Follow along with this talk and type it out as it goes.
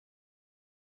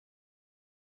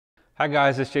Hi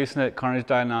guys, it's Jason at Carnage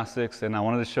Diagnostics, and I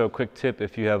wanted to show a quick tip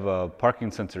if you have a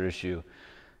parking sensor issue.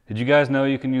 Did you guys know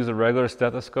you can use a regular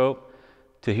stethoscope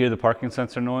to hear the parking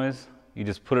sensor noise? You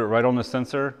just put it right on the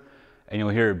sensor and you'll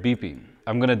hear it beeping.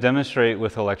 I'm going to demonstrate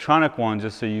with an electronic one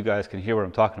just so you guys can hear what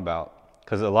I'm talking about,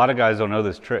 because a lot of guys don't know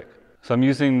this trick. So I'm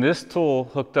using this tool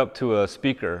hooked up to a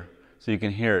speaker so you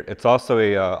can hear it. It's also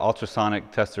a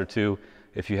ultrasonic tester too.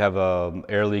 If you have an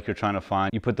air leak you're trying to find,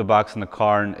 you put the box in the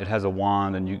car and it has a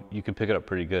wand and you can pick it up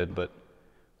pretty good, but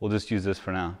we'll just use this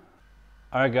for now.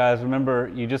 All right guys, remember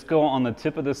you just go on the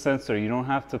tip of the sensor. You don't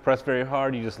have to press very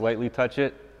hard, you just lightly touch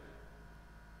it.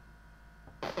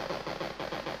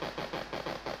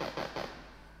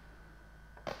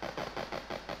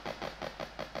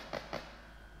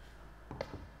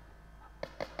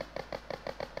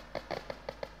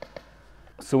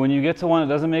 So when you get to one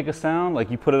that doesn't make a sound, like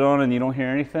you put it on and you don't hear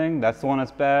anything, that's the one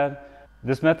that's bad.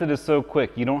 This method is so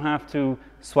quick. You don't have to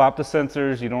swap the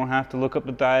sensors. You don't have to look up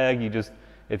the Diag.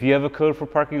 If you have a code for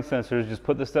parking sensors, just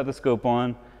put the stethoscope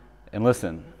on and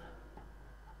listen.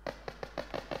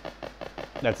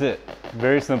 That's it.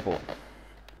 Very simple.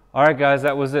 All right guys,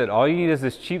 that was it. All you need is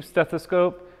this cheap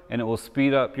stethoscope and it will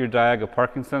speed up your Diag of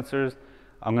parking sensors.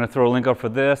 I'm going to throw a link up for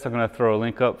this. I'm going to throw a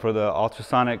link up for the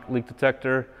ultrasonic leak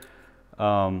detector.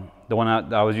 The one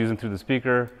I was using through the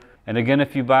speaker. And again,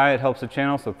 if you buy it, helps the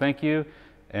channel, so thank you,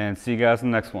 and see you guys in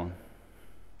the next one.